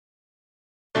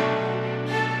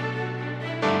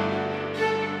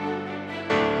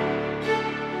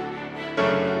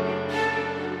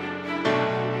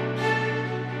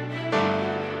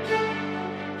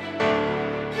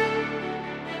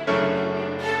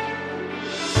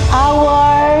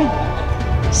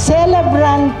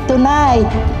celebrant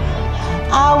tonight,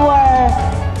 our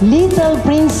little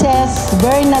princess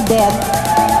Bernadette.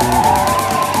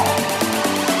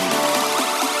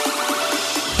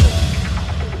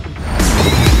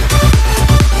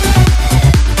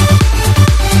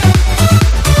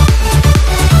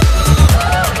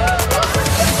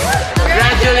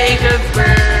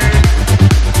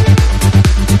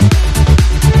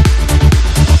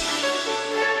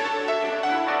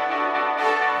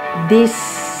 This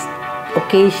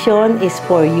occasion is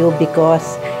for you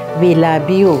because we love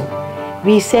you.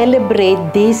 We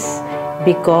celebrate this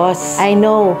because I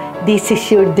know this is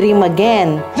your dream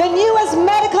again. The newest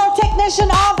medical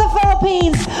technician of the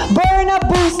Philippines, Berna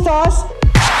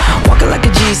Walking like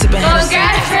a G, sipping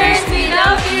Choreographers, we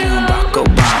love you!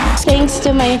 Thanks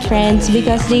to my friends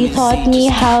because they taught me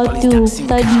how to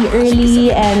study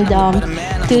early and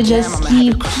to just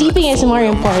sleep. Sleeping is more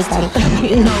important.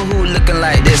 You know who looking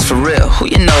like this for real? Who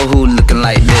you know who looking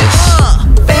like this?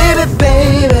 Baby,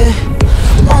 baby,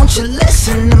 won't you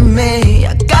listen to me?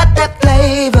 I got that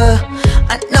flavor.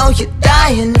 I know you're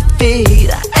dying to feed.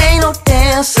 I ain't no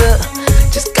dancer,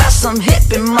 just got some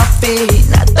hip in my feet.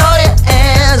 Now throw your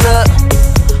hands up.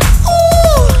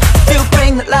 Ooh, you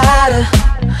bring the lighter.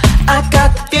 I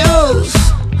got the fuse.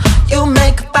 You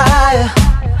make a fire.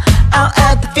 I'll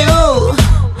add the fuel.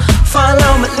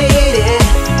 Follow me, lead it.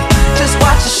 Just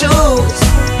watch your shoes.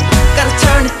 Gotta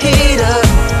turn the heat up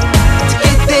to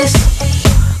get this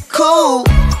cool.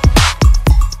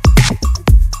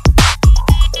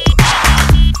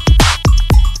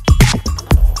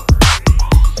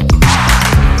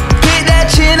 Pick that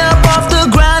chin up off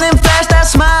the ground and flash that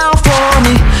smile for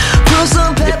me. Put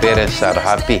some The parents are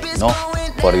happy, no?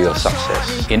 For your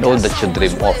success in all that you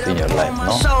dream of in your life,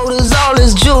 no? Shoulders, all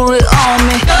this jewelry on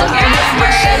me.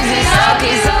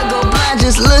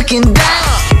 Just looking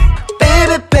down.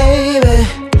 Baby, baby,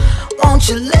 won't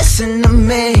you listen to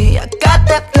me? I got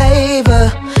that flavor.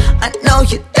 I know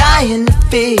you're dying to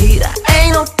feed. I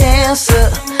ain't no dancer,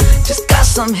 just got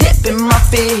some hip in my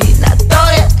feet. Now throw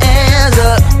your hands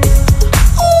up.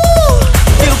 Ooh,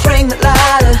 you bring the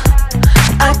lighter.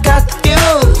 I got the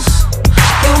fuse.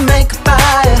 You make a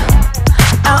fire.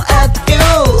 I'll add the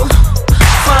fuel.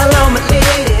 Follow me,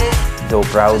 lead it. So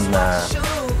proud na,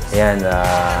 ayan,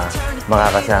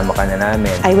 makakasama ka na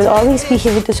namin. I will always be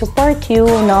here to support you,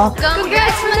 no?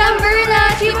 Congrats, Madam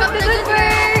Berna! Keep up the good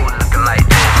work! Looking like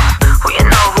this. Who you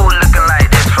know who looking like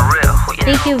this for real?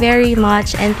 Thank you very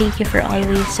much and thank you for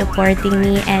always supporting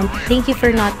me and thank you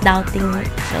for not doubting me.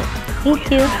 So,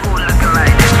 thank you. Who looking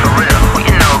like this for real? Who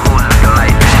you know who